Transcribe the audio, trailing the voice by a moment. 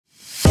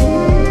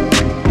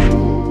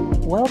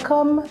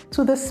Welcome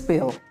to The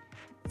Spill,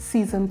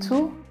 Season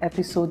 2,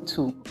 Episode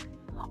 2.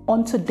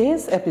 On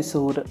today's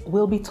episode,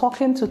 we'll be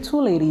talking to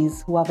two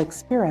ladies who have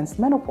experienced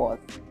menopause.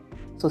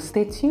 So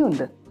stay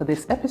tuned for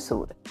this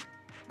episode.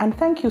 And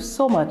thank you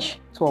so much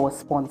to our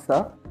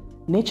sponsor,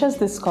 Nature's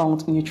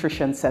Discount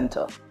Nutrition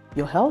Center,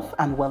 your health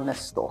and wellness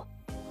store.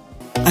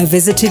 I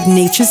visited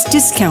Nature's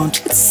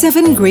Discount at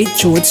 7 Great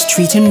George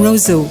Street in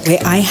Roseau, where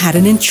I had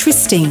an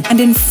interesting and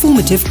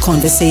informative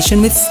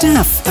conversation with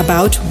staff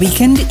about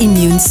weakened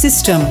immune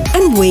system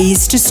and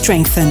ways to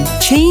strengthen,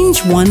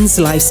 change one's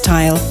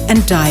lifestyle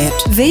and diet.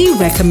 They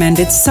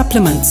recommended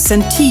supplements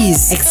and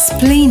teas,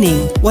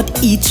 explaining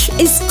what each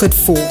is good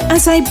for.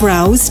 As I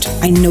browsed,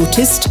 I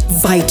noticed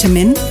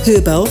vitamin,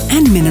 herbal,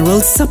 and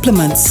mineral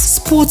supplements,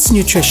 sports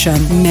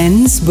nutrition,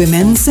 men's,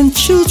 women's, and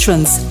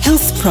children's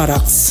health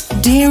products,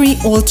 dairy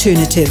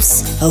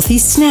alternatives, healthy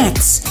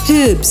snacks,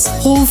 herbs,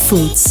 whole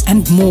fruits,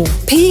 and more.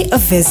 Pay a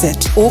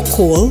visit or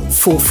call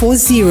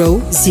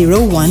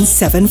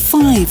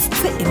 440-0175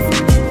 for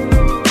info.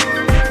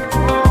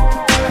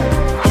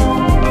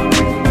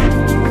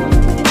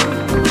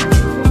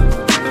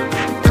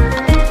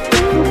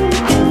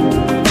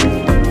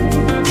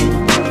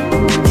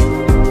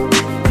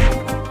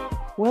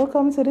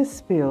 Welcome to The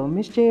Spill.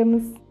 Miss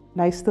James,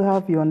 nice to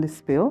have you on The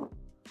Spill.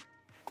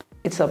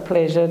 It's a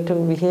pleasure to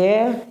be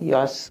here. You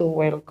are so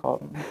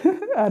welcome.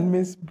 And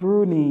Miss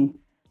Bruni,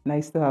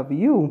 nice to have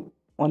you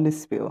on The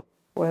Spill.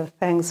 Well,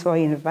 thanks for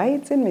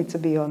inviting me to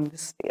be on The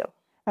Spill.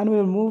 And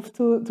we'll move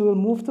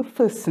to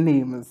first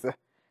names,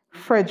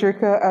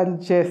 Frederica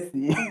and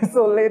Jessie.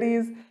 So,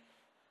 ladies,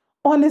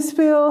 on The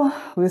Spill,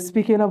 we're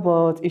speaking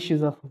about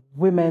issues of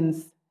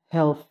women's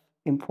health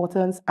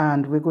importance,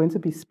 and we're going to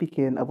be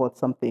speaking about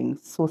something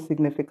so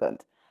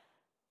significant,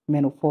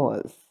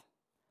 menopause,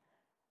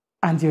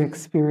 and your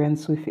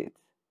experience with it.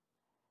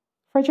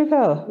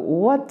 Frederica,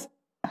 what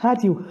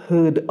had you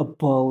heard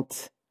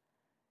about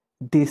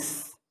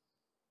this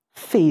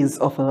phase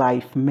of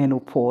life,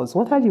 menopause?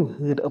 What had you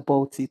heard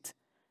about it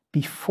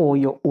before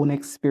your own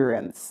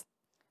experience?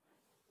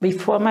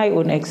 Before my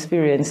own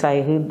experience,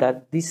 I heard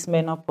that this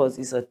menopause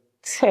is a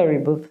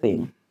terrible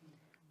thing.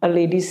 A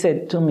lady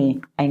said to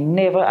me, I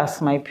never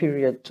asked my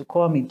period to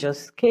come. It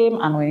just came,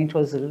 and when it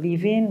was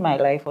leaving, my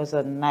life was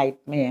a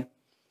nightmare.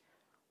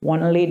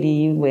 One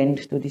lady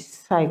went to the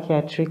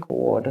psychiatric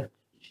ward.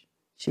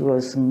 She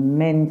was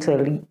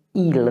mentally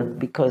ill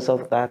because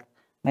of that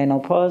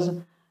menopause.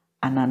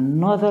 And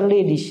another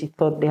lady, she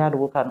thought they had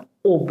worked an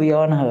OB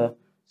on her.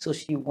 So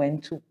she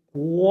went to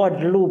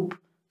Guadeloupe,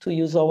 to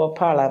use our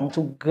parlance,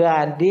 to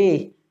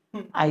Gade.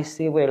 I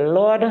say, well,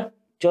 Lord,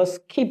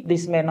 just keep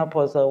this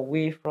menopause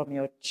away from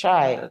your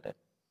child.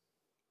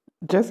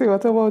 Jessie,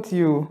 what about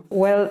you?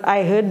 Well,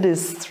 I heard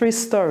these 3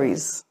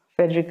 stories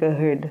Frederica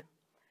heard.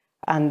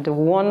 And the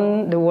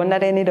one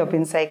that ended up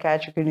in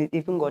psychiatric unit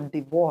even got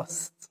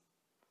divorced.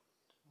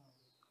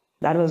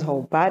 That was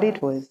how bad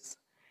it was.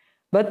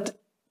 But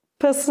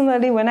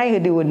personally, when I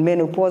heard the word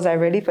menopause, I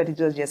really thought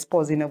it was just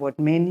pausing about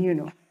men, you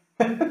know.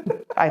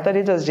 I thought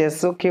it was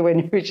just okay when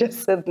you reach a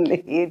certain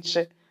age,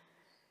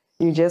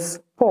 you just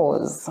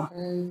pause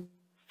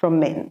from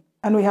men.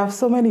 And we have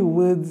so many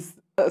words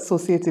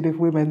associated with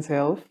women's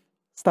health,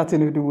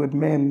 starting with the word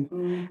men,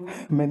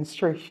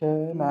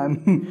 menstruation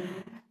and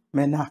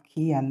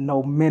menarche, and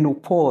now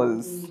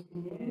menopause,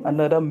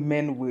 another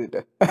men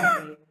word.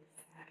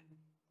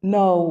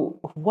 Now,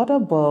 what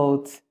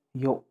about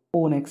your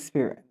own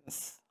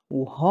experience?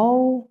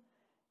 How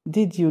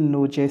did you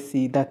know,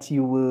 Jessie, that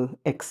you were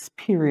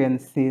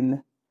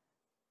experiencing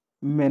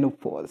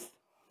menopause?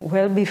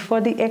 Well, before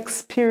the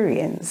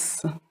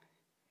experience,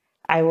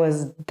 I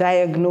was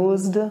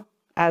diagnosed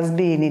as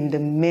being in the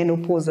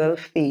menopausal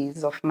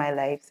phase of my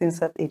life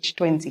since at age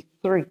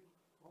 23.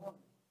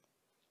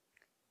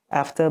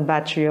 After a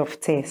battery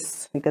of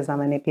tests, because I'm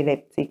an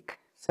epileptic.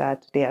 So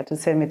they had to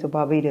send me to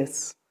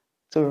Barbados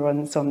to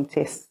run some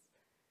tests.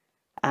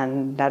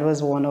 And that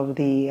was one of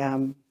the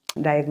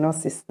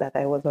diagnoses that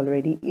I was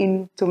already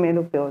into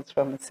menopause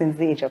since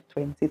the age of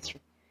 23.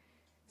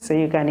 So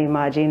you can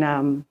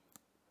imagine,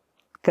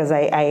 because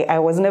I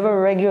was never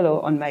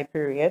regular on my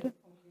period.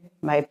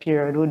 My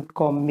period would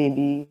come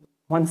maybe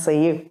once a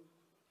year.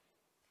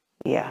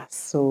 Yeah,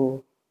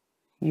 so,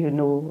 you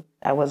know,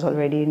 I was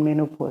already in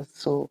menopause.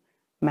 So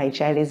my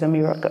child is a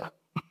miracle.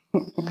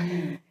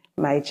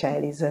 My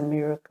child is a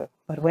miracle.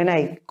 But when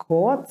I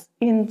got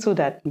into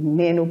that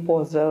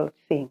menopausal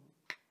thing,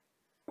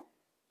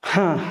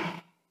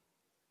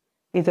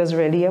 it was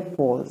really a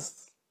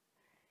pause.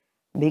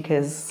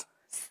 Because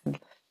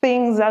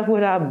things that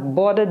would have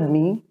bothered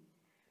me,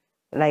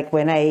 like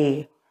when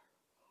I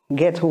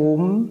get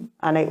home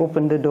and I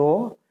open the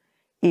door,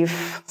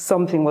 if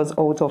something was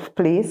out of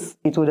place,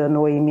 it would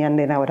annoy me, and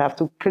then I would have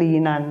to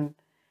clean.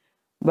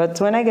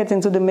 But when I get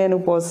into the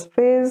menopause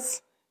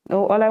phase,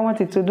 no, all I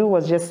wanted to do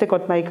was just take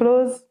out my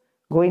clothes,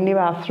 go in the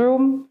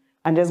bathroom,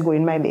 and just go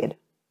in my bed.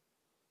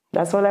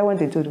 That's all I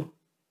wanted to do.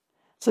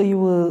 So you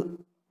were,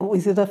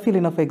 is it a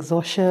feeling of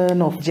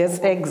exhaustion? Of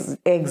just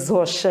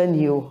exhaustion,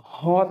 you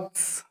hot,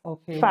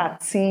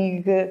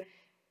 fatigue.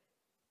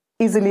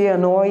 easily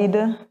annoyed.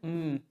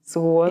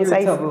 So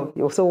Irritable.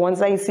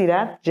 once I see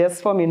that,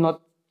 just for me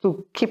not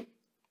to keep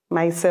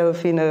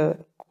myself in a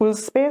cool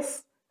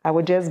space, I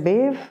would just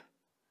bathe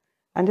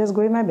and just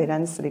go in my bed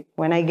and sleep.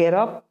 When I get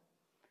up,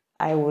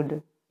 I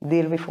would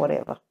deal with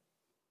whatever.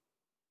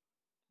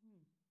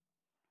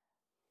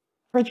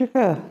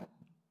 Frederica,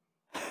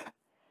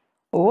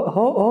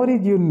 how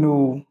did you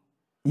know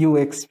you were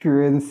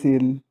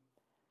experiencing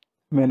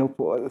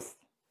menopause?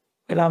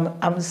 Well,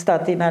 I'm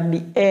starting at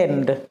the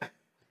end.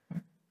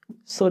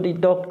 So the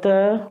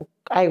doctor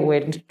I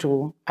went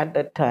to at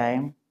the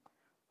time,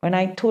 when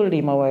I told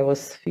him how I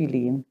was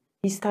feeling,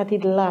 he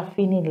started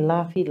laughing, he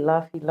laughed, he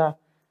laughed, he laughed.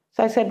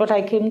 So I said, but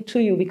I came to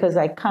you because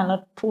I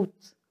cannot put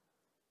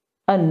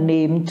a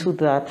name to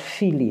that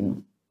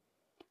feeling.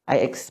 I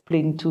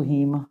explained to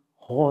him,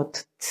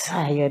 hot,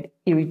 tired,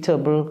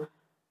 irritable.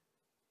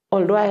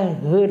 Although I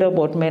heard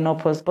about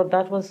menopause, but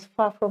that was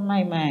far from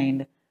my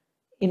mind.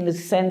 In the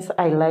sense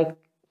I like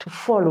to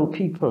follow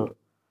people.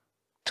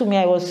 To me,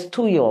 I was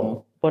too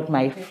young, but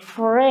my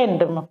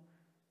friend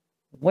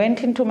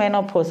went into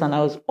menopause and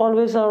I was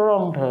always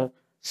around her.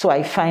 So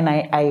I find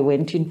I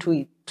went into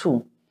it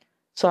too.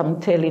 So I'm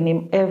telling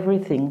him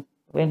everything.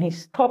 When he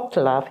stopped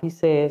to laugh, he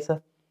says,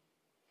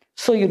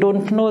 so you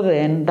don't know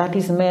then, that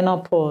is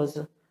menopause.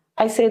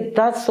 I said,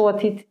 that's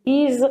what it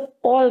is,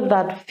 all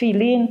that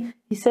feeling.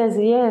 He says,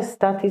 yes,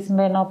 that is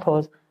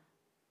menopause.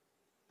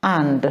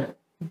 And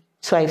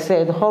so I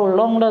said, how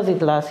long does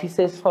it last? He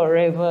says,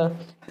 forever.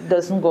 It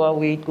doesn't go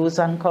away, it goes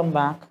and come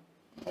back.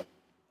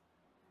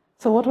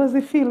 So what was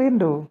the feeling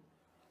though?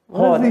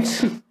 Hot,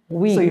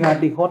 weak. So you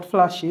had the hot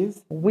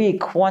flashes?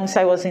 Weak. Once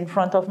I was in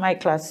front of my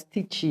class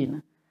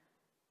teaching,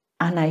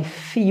 and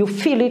you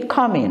feel it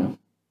coming.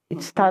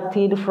 It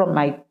started from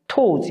my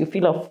toes. You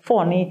feel a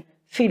funny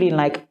feeling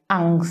like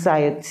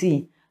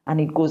anxiety,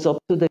 and it goes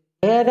up to the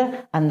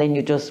head, and then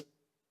you just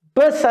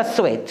burst a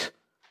sweat.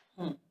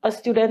 A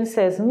student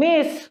says,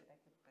 Miss,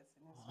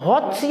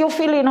 hot, you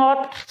feeling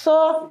hot?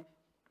 So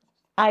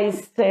I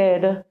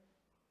said,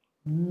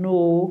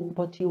 no,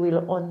 but you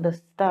will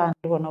understand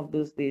one of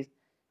those days.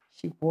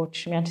 She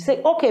watched me and she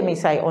said, okay,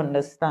 miss, I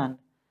understand.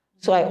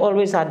 So I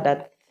always had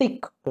that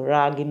thick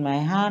rag in my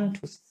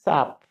hand to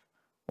sap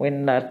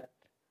when that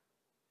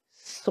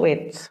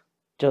sweat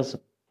just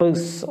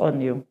bursts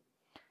on you.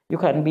 You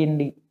can be in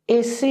the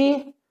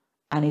AC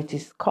and it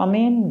is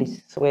coming, the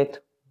sweat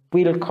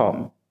will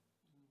come.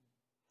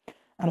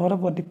 And what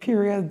about the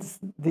periods?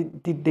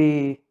 Did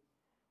they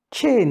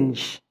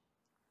change?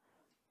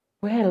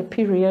 Well,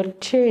 period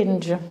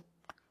change.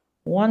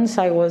 Once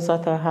I was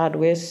at a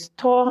hardware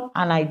store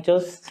and I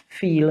just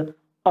feel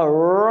a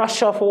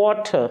rush of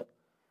water.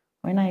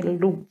 When I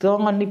looked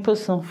down on the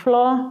person's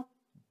floor,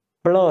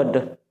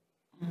 blood.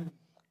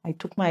 I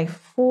took my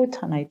foot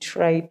and I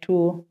tried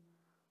to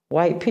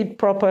wipe it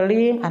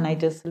properly and I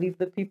just leave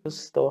the people's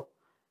store.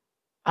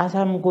 As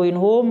I'm going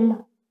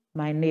home,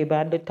 my neighbor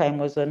at the time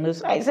was a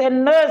nurse. I said,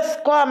 nurse,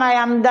 come, I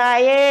am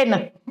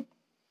dying.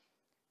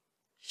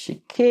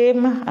 She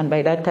came and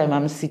by that time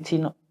I'm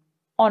sitting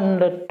on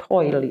the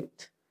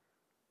toilet.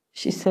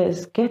 She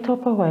says, get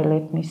up a while,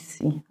 let me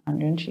see.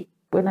 And then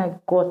when I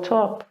got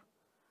up,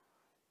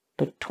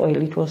 the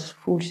toilet was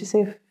full. She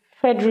said,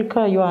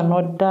 Frederica, you are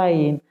not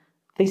dying.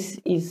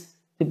 This is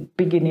the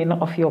beginning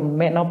of your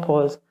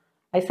menopause.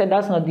 I said,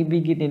 that's not the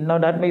beginning. No,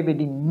 that may be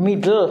the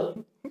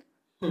middle.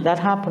 That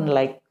happened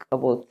like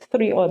about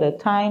 3 other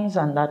times,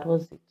 and that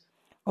was it.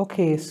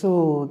 Okay,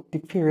 so the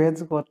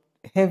periods got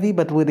heavy,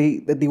 but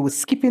they were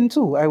skipping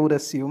too, I would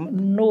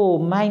assume. No,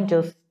 mine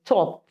just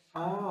stopped.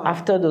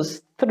 After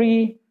those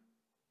 3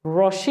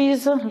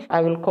 rushes,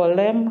 I will call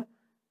them,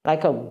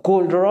 like a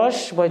gold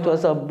rush, but it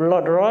was a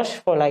blood rush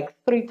for like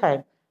 3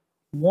 times.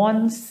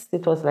 Once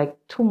it was like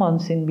 2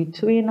 months in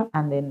between,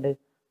 and then the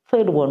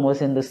 3rd one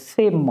was in the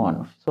same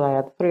month. So I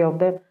had 3 of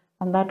them,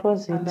 and that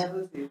was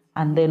it.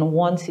 And then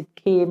once it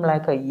came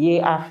like a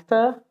year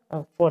after,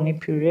 a funny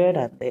period,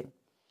 and then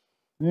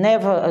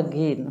never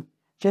again.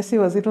 Jessie,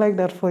 was it like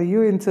that for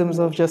you in terms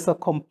of just a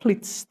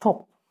complete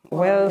stop?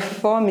 Well,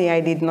 for me,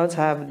 I did not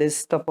have this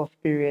stop-off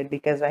period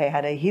because I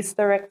had a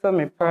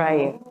hysterectomy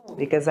prior,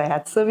 because I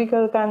had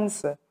cervical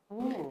cancer.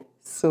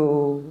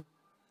 So,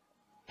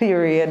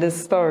 period,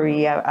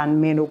 story,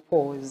 and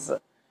menopause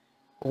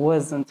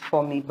wasn't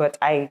for me, but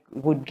I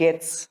would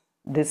get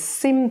the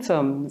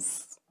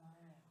symptoms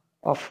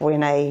of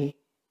when I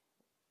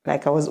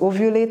was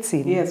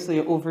ovulating. Yes, so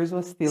your ovaries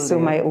were still there. So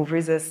my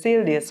ovaries are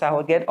still there. So I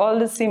would get all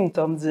the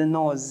symptoms, the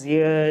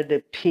nausea,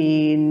 the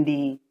pain,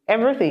 the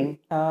everything.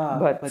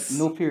 But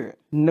no period.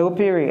 No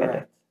period.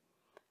 Right.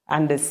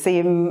 And the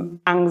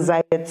same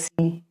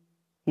anxiety.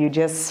 You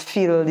just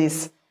feel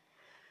this,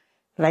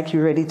 like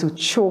you're ready to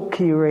choke,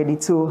 you're ready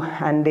to,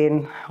 and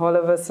then all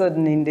of a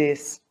sudden in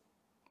this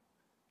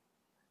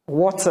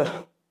water,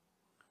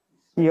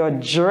 you're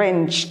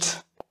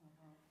drenched.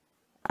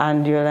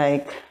 And you're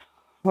like,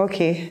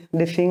 okay,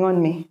 the thing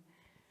on me.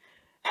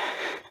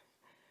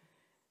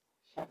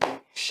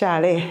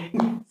 Chalet.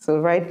 So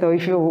right now,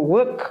 if you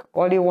work,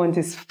 all you want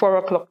is 4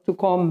 o'clock to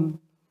come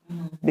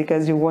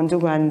because you want to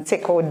go and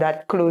take out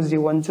that clothes,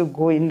 you want to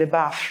go in the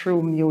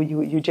bathroom,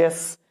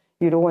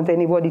 you don't want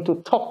anybody to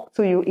talk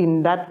to you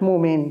in that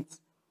moment.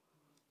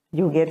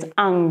 You get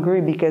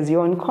angry because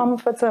you're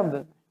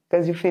uncomfortable,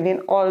 because you're feeling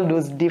all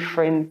those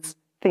different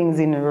things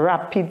in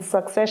rapid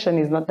succession.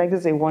 It's not like you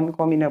say one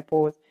come in a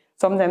pause.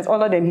 Sometimes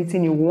all of them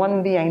hitting you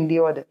one behind the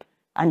other,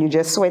 and you're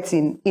just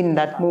sweating in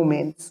that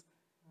moment.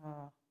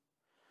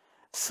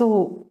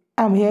 So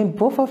I'm hearing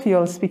both of you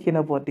all speaking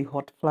about the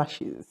hot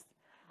flashes.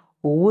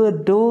 Were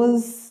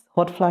those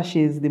hot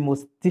flashes the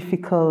most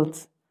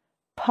difficult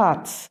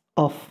parts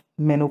of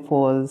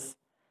menopause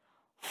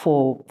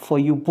for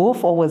you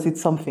both, or was it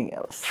something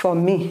else? For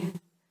me,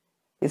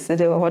 it's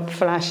the hot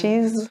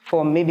flashes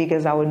for me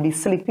because I would be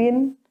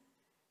sleeping,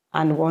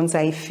 and once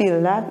I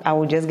feel that, I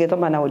would just get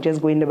up and I would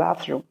just go in the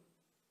bathroom.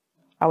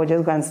 I would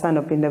just go and stand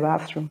up in the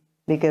bathroom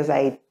because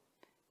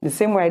the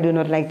same way I do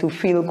not like to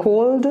feel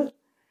cold,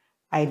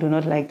 I do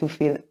not like to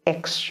feel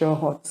extra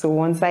hot. So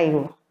once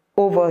I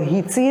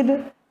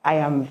overheated, I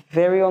am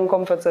very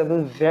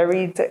uncomfortable,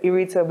 very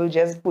irritable,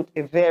 just put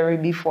a very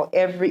before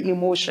every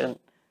emotion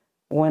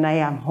when I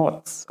am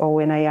hot or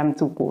when I am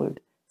too cold.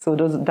 So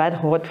that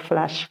hot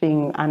flash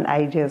thing, and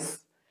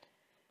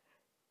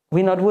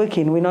we're not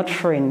working, we're not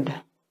friend.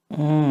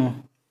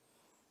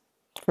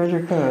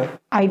 Frederica?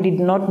 I did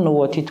not know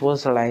what it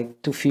was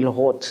like to feel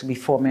hot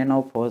before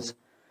menopause.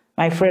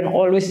 My friend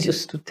always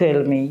used to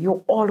tell me,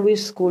 you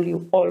always school,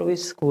 you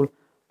always school.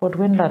 But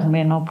when that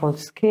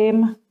menopause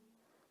came,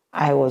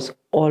 I was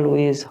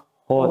always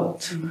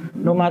hot,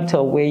 no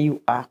matter where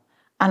you are.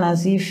 And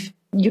as if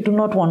you do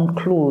not want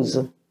clothes.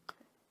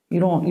 You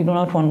do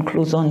not want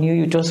clothes on you.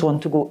 You just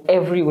want to go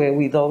everywhere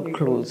without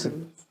clothes.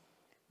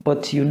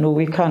 But you know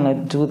we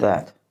cannot do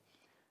that.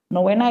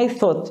 Now, when I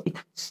thought it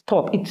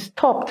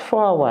stopped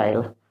for a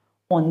while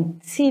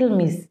until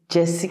Miss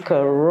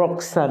Jessica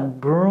Roxanne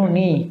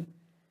Bruni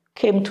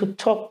came to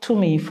talk to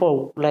me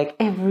for like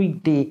every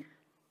day.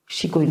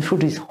 She going through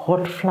these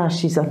hot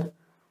flashes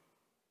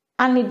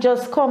and it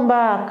just come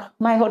back.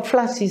 My hot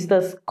flashes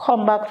just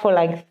come back for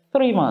like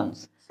 3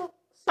 months.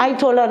 I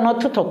told her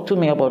not to talk to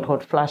me about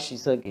hot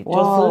flashes again. Wow.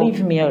 Just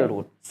leave me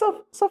alone.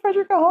 So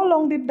Frederica, how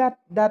long did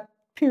that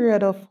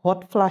period of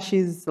hot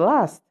flashes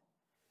last?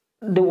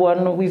 The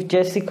one with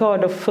Jessica or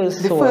the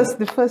first one?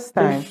 The first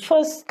time. The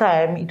first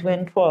time it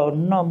went for a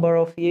number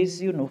of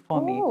years,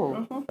 for me.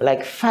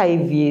 Like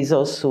 5 years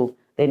or so.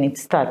 Then it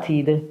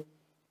started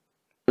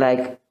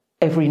like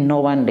every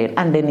now and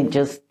then it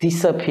just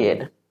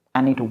disappeared.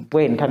 And it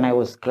went, and I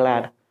was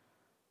glad.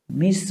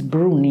 Miss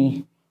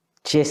Bruni,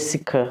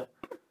 Jessica,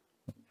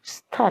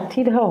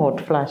 started her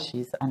hot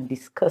flashes and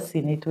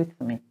discussing it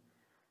with me.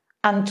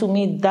 And to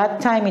me,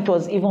 that time it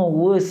was even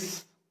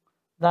worse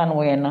than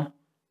when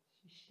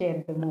she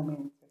shared the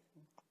moment.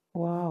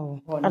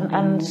 Wow.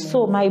 And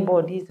so my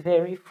body is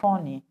very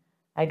funny.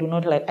 I do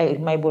not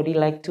my body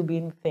like to be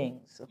in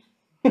things.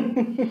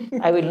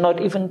 I will not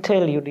even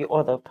tell you the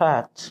other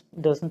part.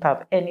 It doesn't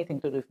have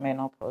anything to do with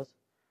menopause.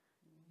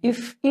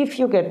 If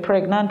you get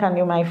pregnant and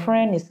you're my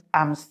friend,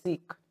 I'm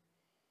sick.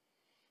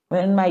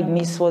 When my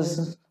niece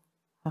was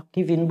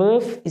giving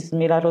birth, it's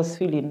me that was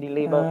feeling the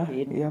labor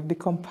pain. You have the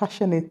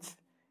compassionate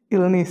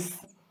illness.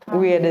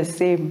 We are the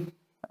same.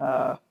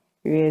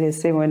 We are the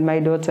same. When my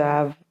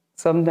daughter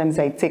sometimes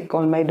I take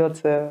on my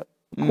daughter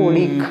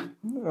colic.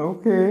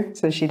 Okay.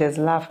 So she does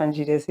laugh and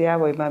she does say, yeah,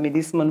 boy, mommy,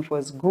 this month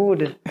was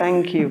good.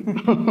 Thank you.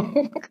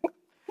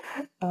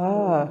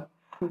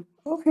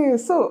 Okay,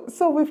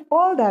 so with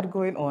all that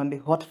going on, the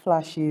hot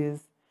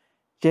flashes,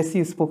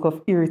 Jessie spoke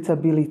of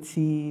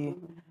irritability.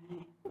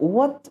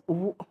 What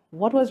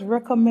was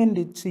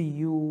recommended to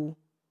you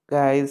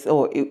guys,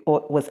 or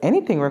was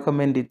anything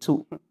recommended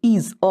to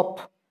ease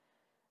up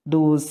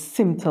those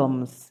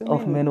symptoms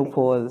of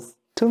menopause?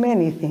 Too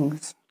many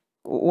things.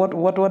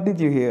 What did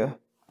you hear?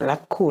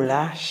 Black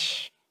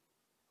collash,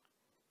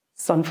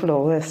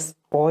 sunflower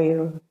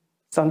oil,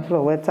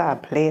 sunflower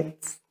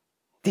tablets,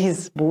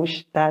 this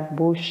bush, that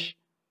bush.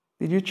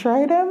 Did you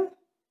try them?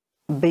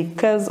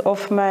 Because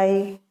of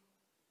my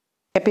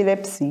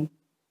epilepsy,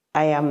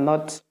 I am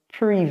not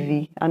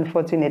privy,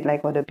 unfortunate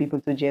like other people,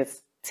 to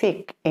just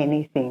take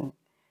anything.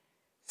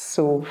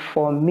 So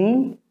for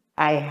me,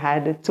 I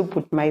had to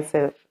put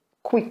myself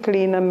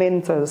quickly in a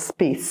mental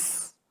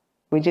space,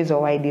 which is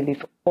how I deal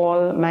with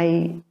all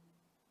my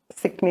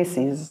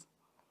sicknesses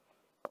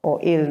or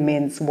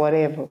ailments,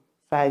 whatever.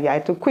 So I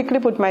had to quickly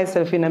put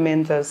myself in a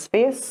mental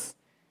space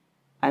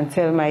and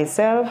tell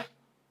myself,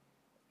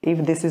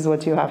 if this is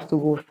what you have to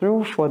go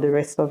through for the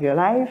rest of your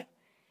life,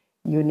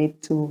 you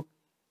need to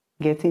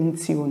get in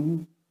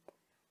tune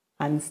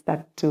and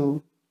start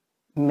to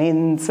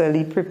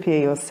mentally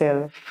prepare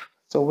yourself.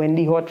 So when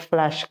the hot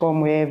flash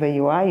come wherever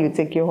you are, you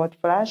take your hot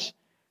flash,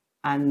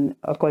 and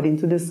according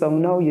to the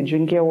song now, you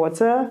drink your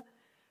water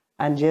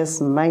and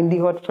just mind the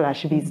hot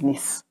flash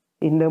business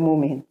in the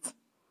moment,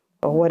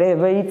 or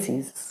whatever it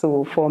is.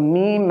 So for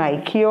me,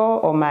 my cure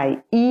or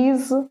my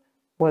ease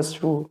was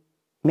through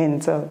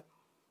mental.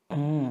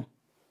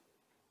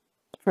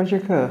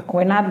 Frederica.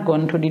 When I'd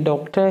gone to the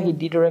doctor, he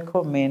did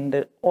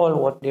recommend all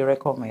what they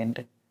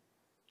recommend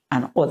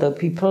and other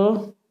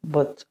people,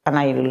 and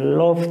I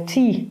love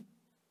tea.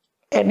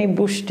 Any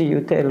bush tea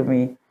you tell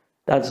me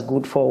that's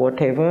good for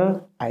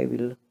whatever, I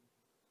will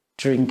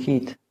drink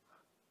it.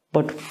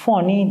 But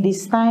funny,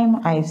 this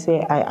time I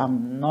say I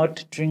am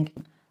not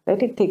drinking.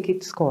 Let it take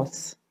its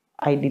course.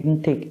 I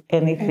didn't take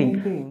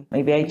anything.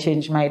 Maybe I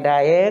changed my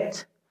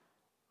diet.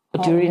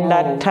 During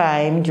that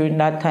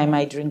time,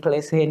 I drink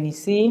less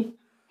Hennessy.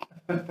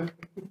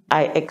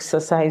 I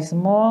exercise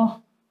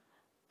more,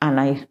 and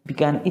I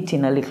began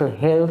eating a little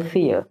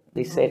healthier.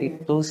 They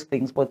said those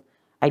things, but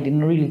I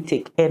didn't really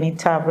take any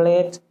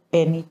tablet,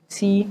 any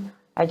tea.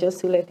 I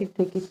just let it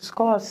take its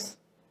course.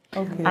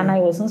 Okay. And I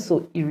wasn't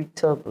so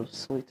irritable.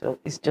 So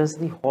it's just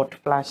the hot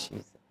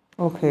flashes.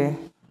 Okay.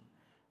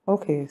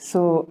 Okay.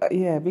 So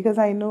yeah, because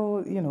I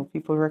know,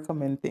 people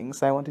recommend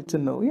things. I wanted to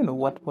know,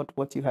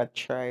 what you had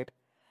tried.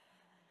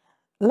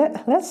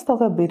 Let's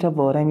talk a bit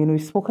about,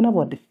 we've spoken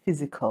about the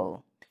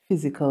physical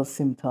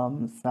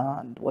symptoms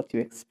and what you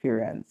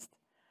experienced.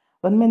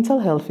 But mental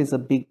health is a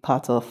big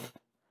part of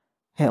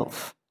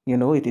health.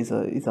 It is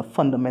a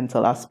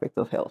fundamental aspect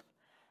of health.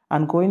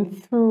 And going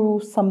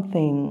through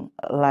something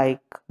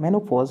like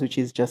menopause, which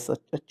is just a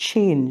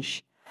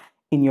change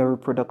in your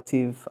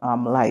reproductive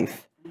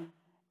life,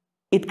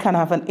 it can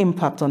have an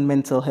impact on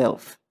mental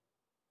health.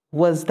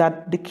 Was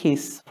that the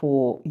case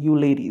for you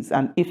ladies?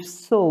 And if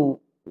so,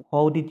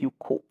 how did you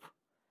cope?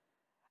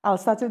 I'll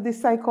start with the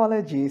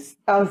psychologist.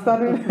 I'll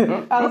start with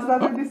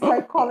the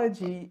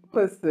psychology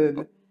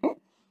person,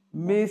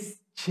 Miss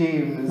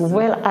James.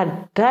 Well,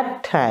 at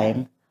that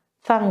time,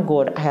 thank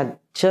God, I had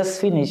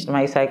just finished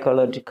my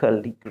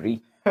psychological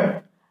degree.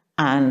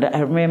 And I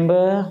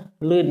remember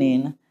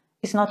learning,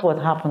 it's not what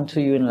happened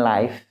to you in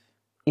life,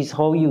 it's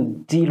how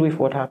you deal with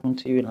what happened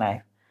to you in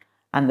life.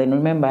 And then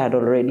remember, I had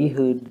already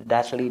heard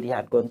that lady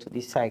had gone to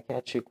the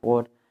psychiatric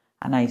ward.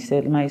 And I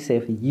said to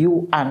myself,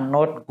 you are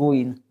not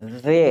going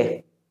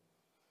there.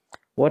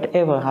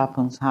 Whatever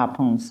happens,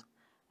 happens.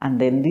 And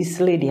then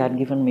this lady had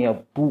given me a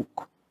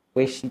book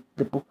where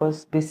the book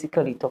was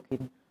basically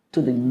talking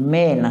to the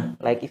men,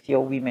 like if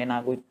your women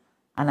are good.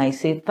 And I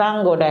said,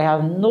 thank God I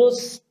have no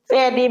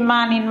steady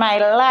man in my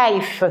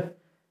life,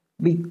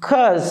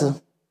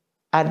 because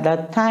at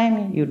that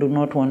time you do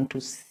not want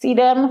to see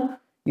them,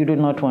 you do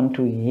not want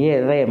to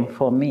hear them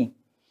for me.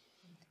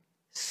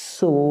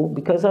 So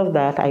because of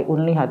that, I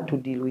only had to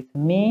deal with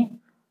me,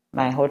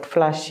 my hot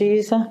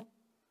flashes,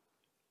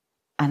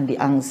 and the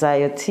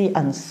anxiety,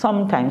 and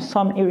sometimes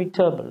some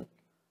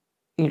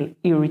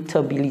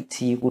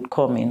irritability would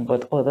come in.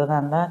 But other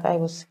than that, I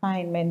was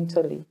fine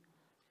mentally.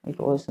 I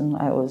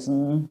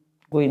wasn't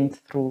going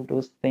through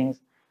those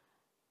things.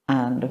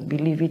 And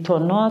believe it or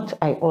not,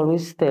 I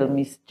always tell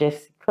Miss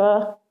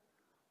Jessica,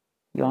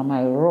 you are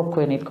my rock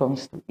when it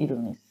comes to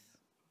illness.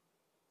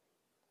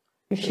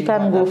 If she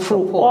can go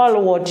through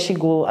all what she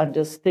go and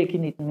just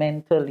taking it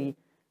mentally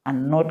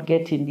and not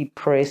getting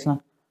depressed,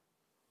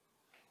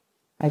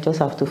 I just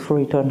have to throw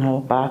it on her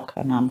back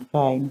and I'm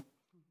fine.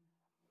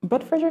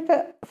 But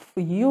Frederica, for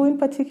you in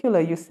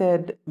particular, you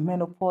said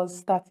menopause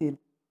started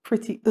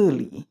pretty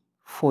early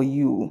for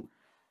you.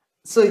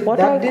 So what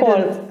I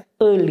call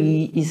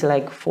early is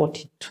like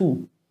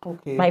 42.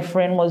 Okay. My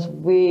friend was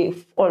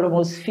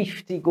almost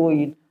 50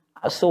 going.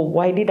 So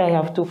why did I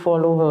have to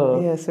follow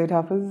her? Yeah, so it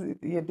happens.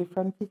 Yeah,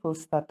 different people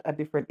start at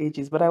different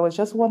ages. But I was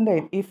just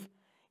wondering if,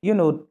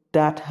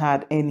 that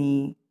had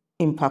any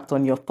impact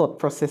on your thought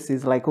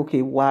processes. Like,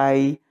 okay,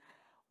 why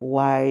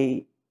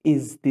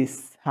is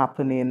this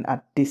happening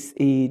at this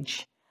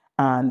age?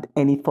 And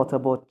any thought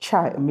about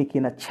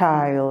making a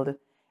child?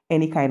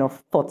 Any kind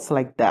of thoughts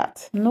like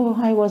that? No,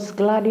 I was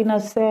glad in a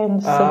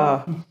sense.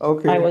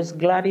 Okay. I was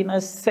glad in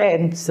a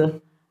sense.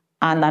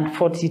 And at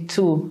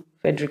 42,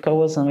 Frederica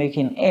wasn't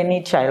making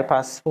any child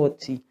past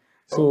 40.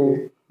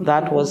 So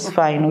that was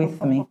fine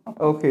with me.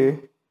 Okay.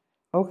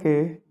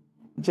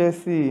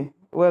 Jesse.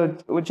 Well,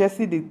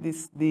 Jesse,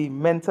 the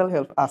mental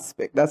health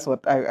aspect, that's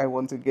what I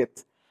want to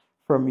get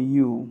from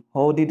you.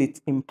 How did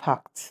it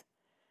impact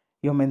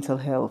your mental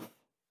health?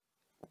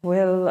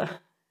 Well,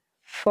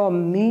 for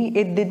me,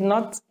 it did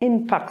not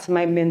impact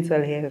my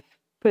mental health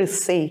per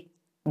se,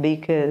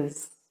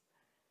 because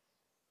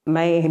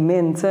my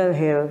mental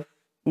health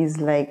is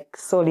like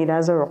solid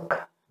as a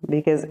rock,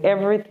 because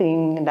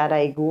everything that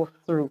I go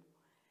through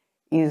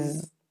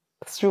is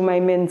through my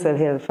mental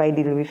health. I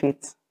deal with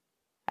it.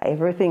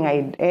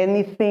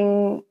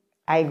 Anything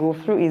I go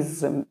through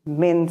is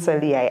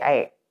mentally.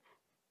 I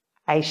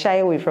shy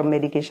away from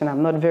medication.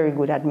 I'm not very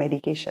good at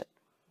medication.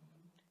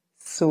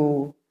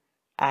 So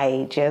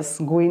I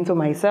just go into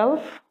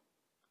myself,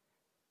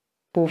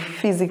 both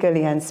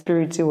physically and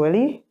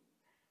spiritually.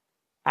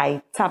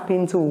 I tap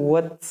into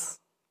what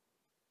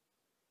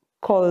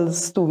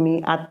calls to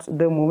me at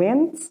the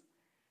moment,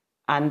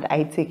 and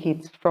I take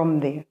it from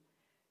there.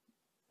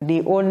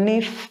 The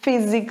only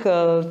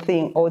physical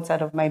thing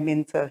outside of my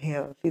mental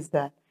health is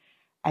that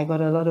I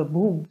got a lot of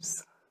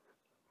boobs.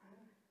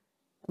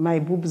 my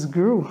boobs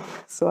grew.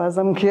 So as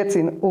I'm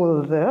getting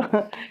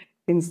older,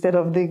 instead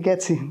of they're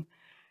getting.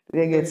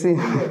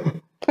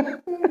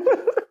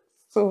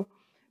 So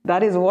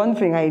that is one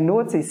thing I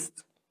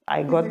noticed.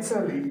 I got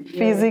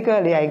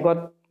physically, I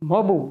got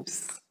more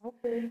boobs.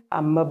 Okay.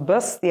 I'm more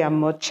busty, I'm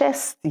more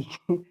chesty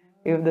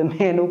with the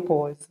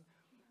menopause.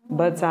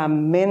 But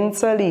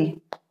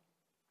mentally,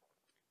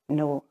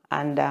 no.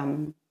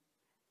 And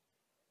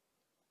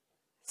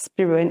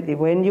spiritually,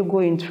 when you're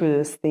going through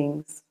those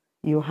things,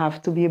 you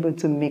have to be able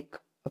to make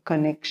a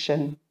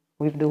connection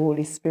with the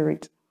Holy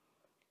Spirit.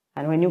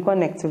 And when you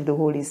connect with the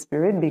Holy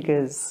Spirit,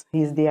 because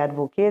He's the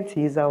advocate,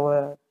 He's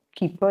our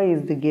keeper,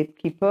 He's the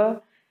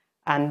gatekeeper,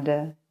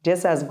 and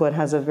just as God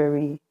has a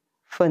very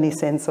funny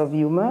sense of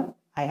humor,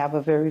 I have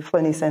a very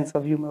funny sense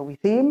of humor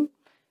with Him.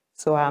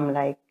 So I'm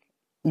like,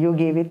 you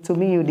gave it to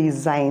me, you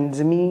designed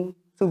me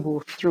to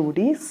go through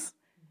this,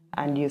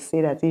 and you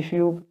say that if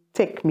you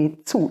take me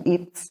to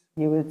it,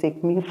 you will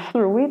take me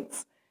through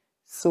it.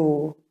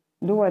 So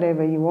do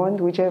whatever you want,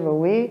 whichever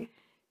way,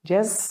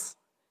 just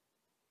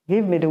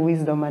give me the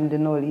wisdom and the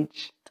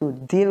knowledge to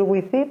deal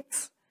with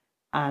it,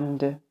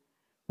 and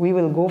we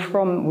will go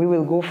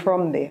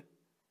from there.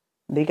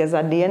 Because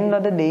at the end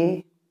of the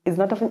day, it's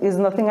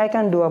nothing I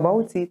can do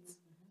about it.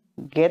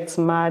 Get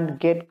mad,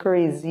 get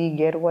crazy,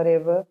 get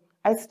whatever.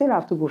 I still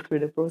have to go through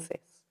the process.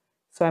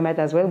 So I might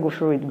as well go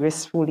through it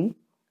gracefully,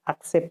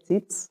 accept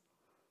it,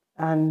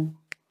 and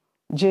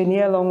journey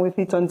along with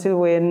it until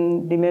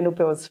when the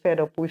menopause fed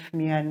up with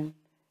me and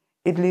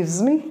it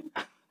leaves me,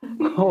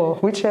 or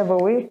whichever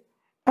way.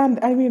 And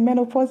I mean,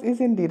 menopause is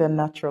indeed a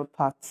natural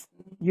part,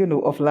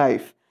 of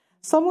life.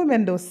 Some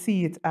women don't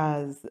see it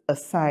as a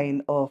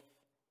sign of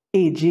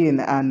aging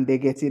and they're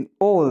getting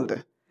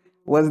old.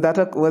 Was that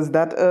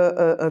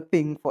a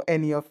thing for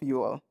any of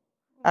you all?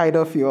 Either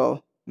of you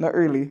all? Not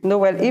really. No,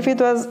 well, if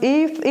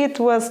it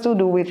was to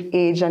do with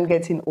age and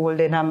getting old,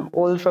 then I'm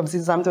old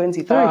since I'm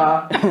 23.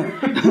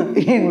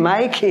 In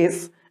my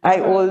case, I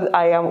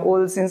am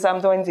old since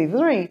I'm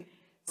 23.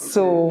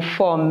 So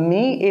for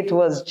me, it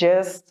was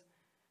just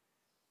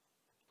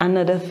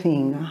another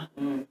thing.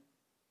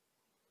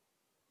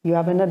 You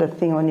have another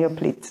thing on your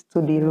plate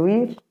to deal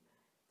with.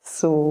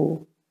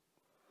 So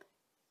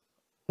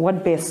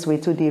what best way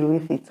to deal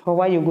with it? How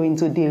are you going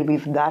to deal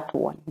with that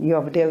one? You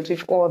have dealt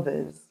with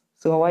others.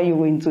 So how are you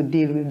going to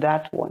deal with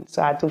that one?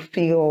 So I had to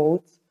figure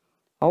out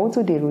how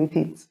to deal with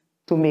it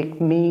to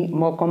make me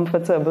more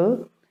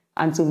comfortable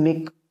and to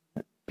make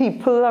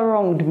people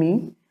around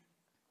me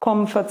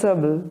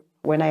comfortable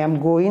when I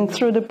am going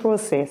through the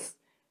process,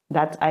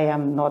 that I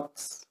am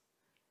not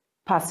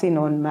passing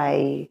on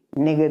my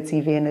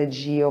negative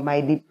energy or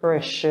my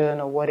depression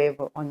or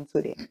whatever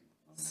onto them.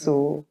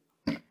 So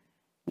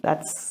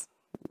that's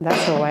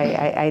how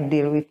I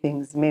deal with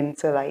things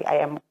mentally.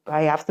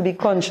 I have to be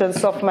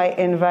conscious of my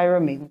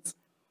environment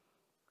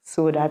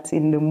so that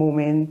in the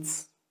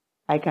moment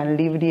I can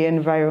leave the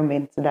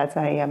environment that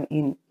I am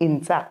in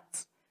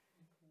intact.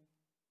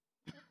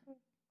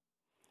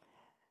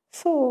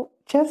 So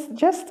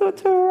just to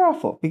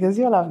wrap up, because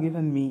you all have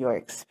given me your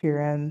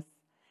experience,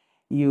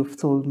 you've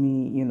told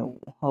me,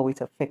 how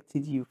it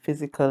affected you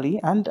physically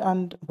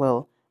and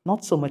well,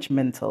 not so much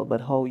mental,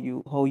 but how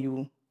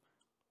you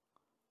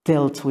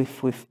dealt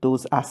with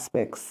those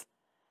aspects.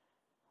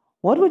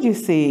 What would you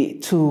say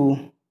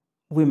to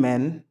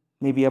women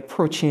maybe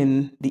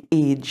approaching the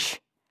age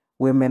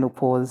where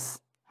menopause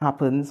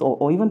happens,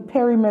 or even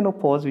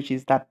perimenopause, which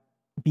is that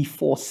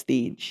before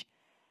stage,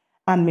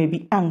 and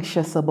maybe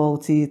anxious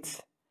about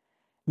it,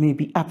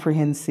 maybe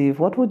apprehensive?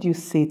 What would you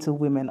say to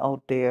women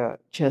out there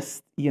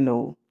just,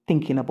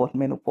 thinking about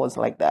menopause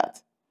like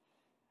that?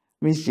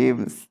 Miss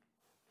James.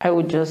 I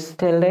would just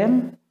tell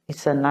them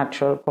it's a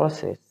natural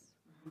process.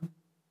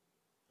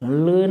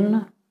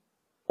 Learn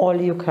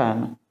all you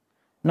can.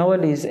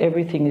 Nowadays,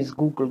 everything is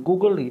Google.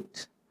 Google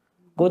it.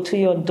 Go to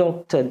your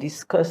doctor,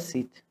 discuss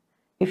it.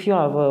 If you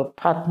have a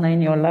partner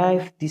in your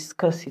life,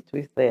 discuss it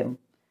with them.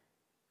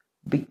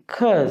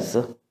 Because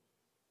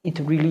it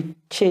really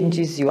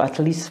changes you, at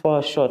least for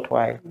a short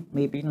while.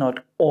 Maybe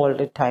not all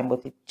the time,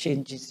 but it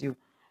changes you.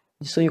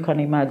 So you can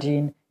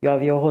imagine you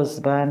have your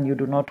husband, you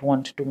do not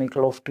want to make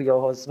love to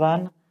your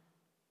husband.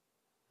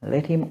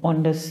 Let him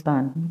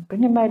understand.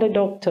 Bring him by the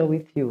doctor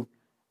with you.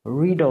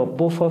 Read up,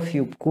 both of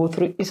you. Go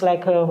through. It's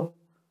like a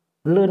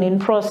learning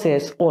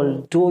process,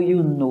 although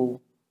you know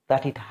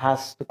that it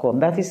has to come.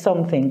 That is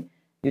something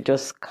you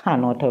just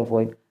cannot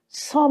avoid.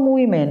 Some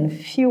women,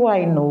 few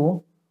I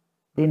know,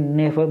 they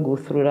never go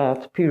through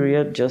that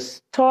period, just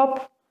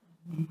stop,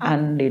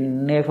 and they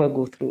never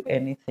go through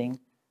anything.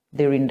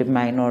 They're in the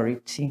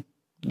minority.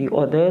 The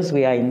others,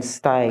 we are in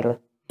style.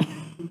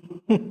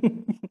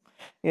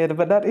 Yeah,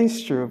 but that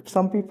is true.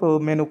 Some people,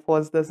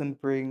 menopause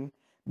doesn't bring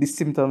the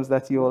symptoms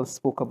that you all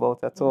spoke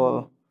about at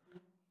all.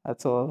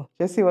 At all.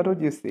 Jessie, what would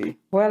you say?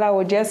 Well, I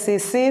would just say,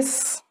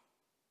 sis,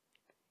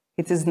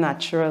 it is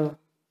natural.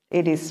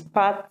 It is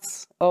part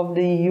of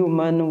the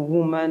human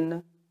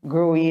woman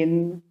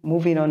growing,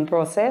 moving on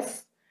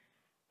process.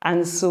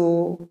 And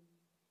so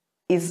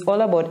it's all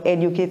about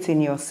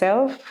educating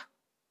yourself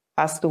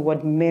as to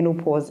what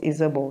menopause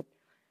is about.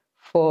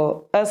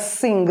 For us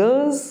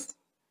singles,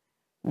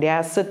 there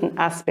are certain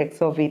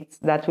aspects of it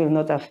that will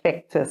not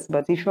affect us.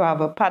 But if you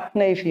have a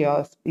partner,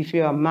 if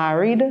you are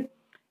married,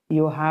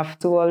 you have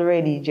to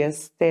already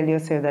just tell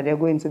yourself that there's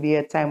going to be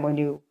a time when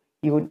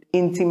your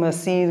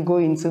intimacy is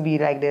going to be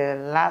like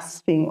the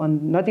last thing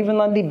on, not even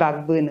on the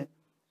back burner,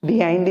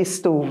 behind the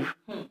stove.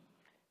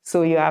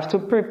 So you have to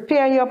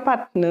prepare your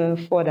partner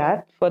for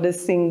that. For the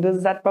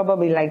singles that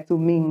probably like to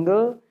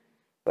mingle,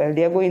 well,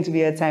 there's going to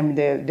be a time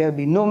there'll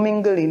be no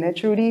mingling,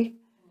 Trudy?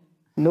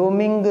 No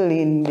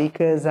mingling,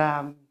 because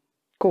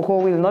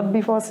cocoa will not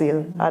be for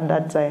sale at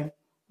that time.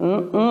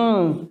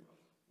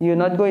 You're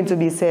not going to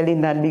be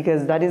selling that,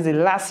 because that is the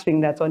last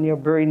thing that's on your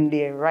brain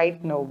there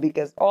right now,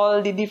 because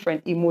all the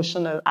different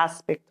emotional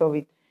aspects of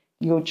it,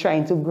 you're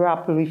trying to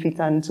grapple with it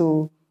and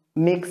to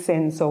make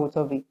sense out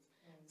of it.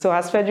 So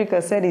as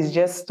Frederica said, it's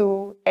just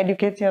to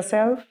educate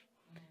yourself.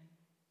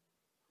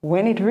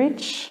 When it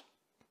reaches,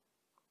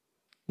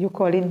 you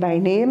call it by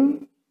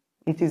name.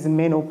 It is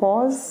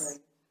menopause.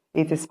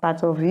 It is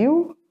part of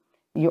you.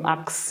 You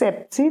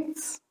accept it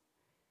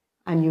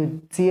and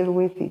you deal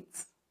with it.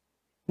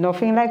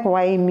 Nothing like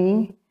why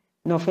me,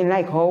 nothing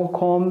like how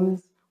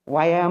comes,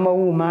 why I'm a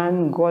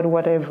woman, God,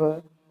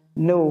 whatever.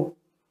 No.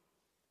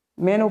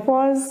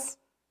 Menopause,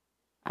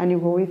 and you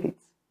go with it.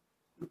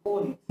 You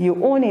own it.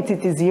 You own it,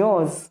 it is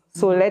yours.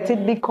 So let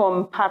it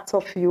become part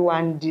of you,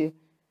 and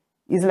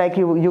it's like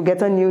you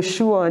get a new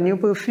shoe or a new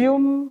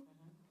perfume.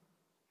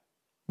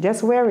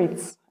 Just wear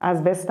it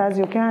as best as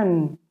you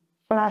can.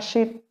 Flash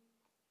it,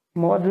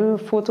 model,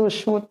 photo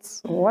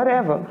shoots,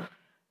 whatever.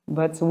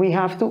 But we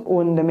have to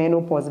own the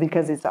menopause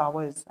because it's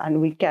ours, and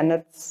we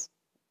cannot,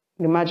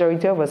 the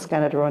majority of us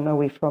cannot run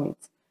away from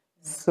it.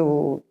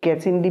 So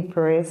getting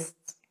depressed,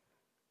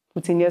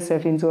 putting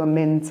yourself into a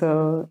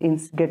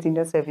getting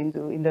yourself in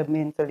the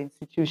mental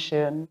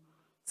institution,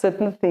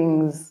 certain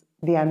things,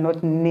 they are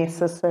not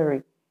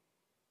necessary.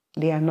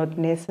 They are not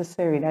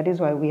necessary. That is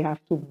why we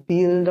have to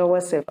build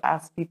ourselves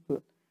as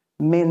people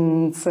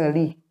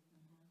mentally.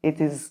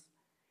 It is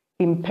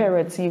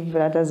imperative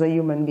that as a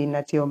human being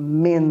that your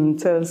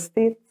mental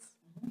state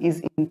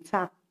is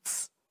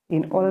intact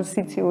in all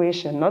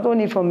situations, not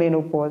only for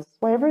menopause,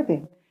 for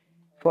everything.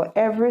 For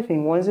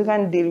everything. Once you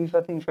can deal with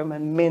a thing from a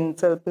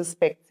mental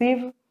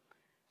perspective,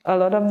 a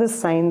lot of the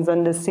signs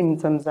and the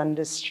symptoms and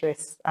the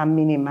stress are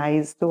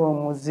minimized to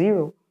almost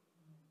zero.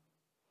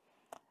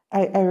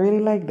 I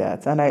really like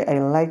that. And I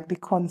like the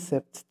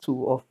concept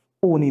too of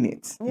owning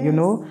it, Yes, you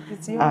know,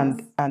 it's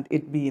yours. and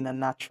it being a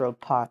natural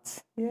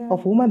part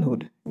of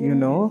womanhood, you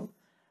know.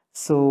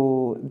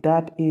 So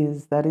that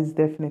is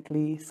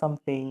definitely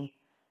something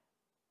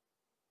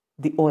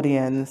the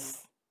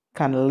audience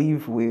can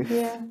live with.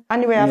 Yeah.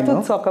 And we have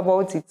to talk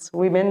about it.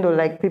 Women don't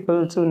like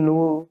people to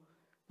know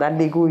that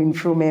they're going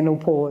through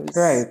menopause.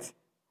 Right.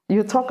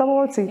 You talk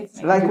about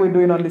it. Like we're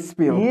doing on the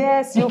spill.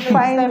 Yes, you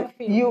find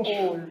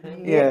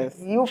Yes.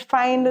 you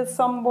find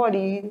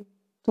somebody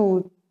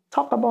to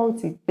talk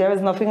about it. There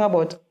is nothing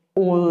about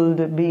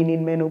old being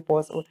in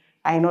menopause.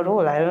 I'm not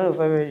old. I don't know if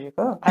I'm ready.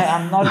 I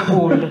am not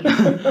old.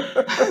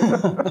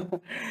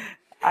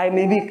 I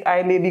may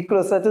be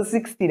closer to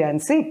 60 than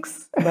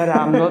 6, but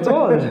I'm not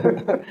old.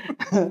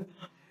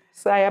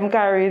 So I am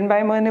carrying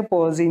my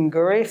menopause in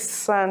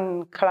grace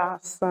and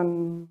class,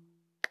 and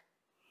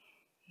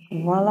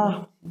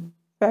voila.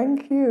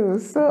 Thank you.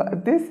 So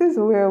this is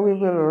where we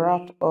will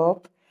wrap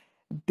up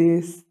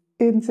this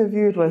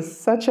interview. It was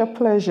such a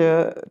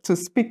pleasure to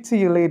speak to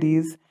you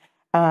ladies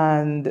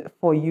and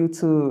for you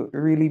to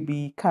really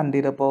be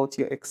candid about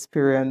your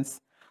experience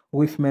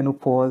with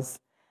menopause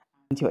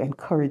and your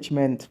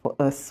encouragement for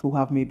us who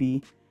have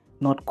maybe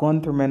not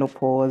gone through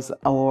menopause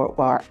or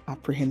are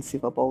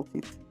apprehensive about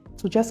it,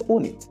 to just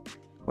own it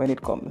when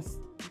it comes.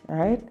 All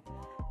right?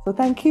 So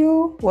thank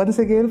you once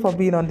again for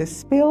being on this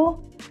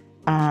spill,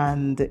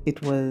 and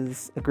it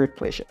was a great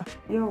pleasure.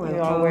 You're welcome.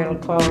 You're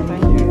welcome.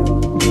 Thank you.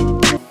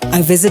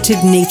 I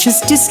visited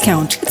Nature's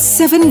Discount at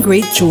 7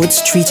 Great George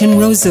Street in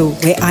Roseau,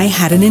 where I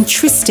had an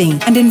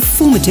interesting and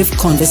informative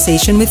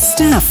conversation with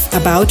staff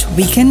about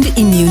weakened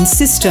immune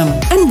system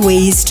and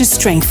ways to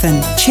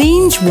strengthen,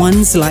 change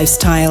one's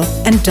lifestyle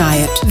and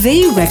diet.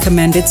 They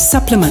recommended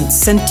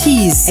supplements and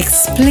teas,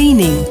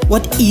 explaining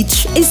what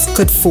each is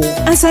good for.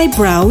 As I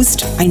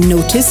browsed, I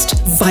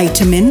noticed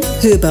vitamin,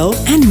 herbal,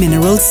 and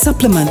mineral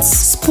supplements,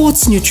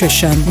 sports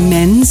nutrition,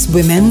 men's,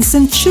 women's,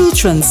 and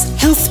children's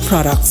health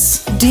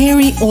products,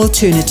 dairy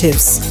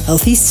alternatives,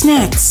 healthy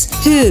snacks,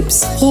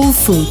 herbs, whole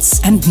foods,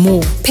 and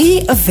more.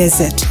 Pay a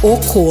visit or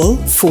call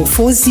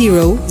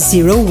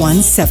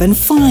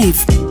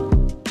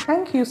 440-0175.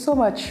 Thank you so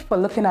much for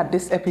looking at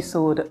this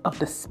episode of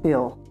The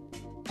Spill.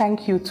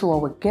 Thank you to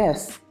our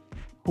guests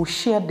who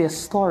shared their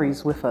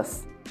stories with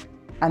us.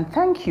 And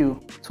thank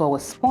you to our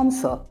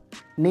sponsor,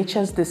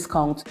 Nature's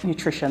Discount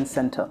Nutrition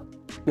Center,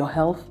 your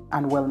health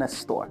and wellness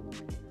store.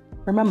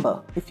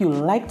 Remember, if you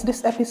liked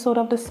this episode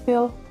of The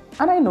Spill,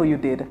 and I know you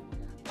did,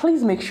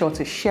 please make sure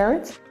to share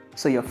it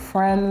so your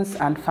friends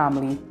and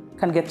family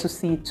can get to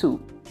see it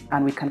too.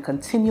 and we can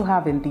continue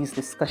having these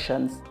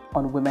discussions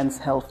on women's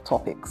health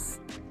topics.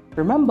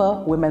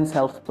 Remember, Women's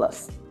Health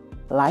Plus.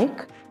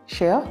 Like,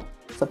 share,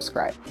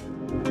 subscribe.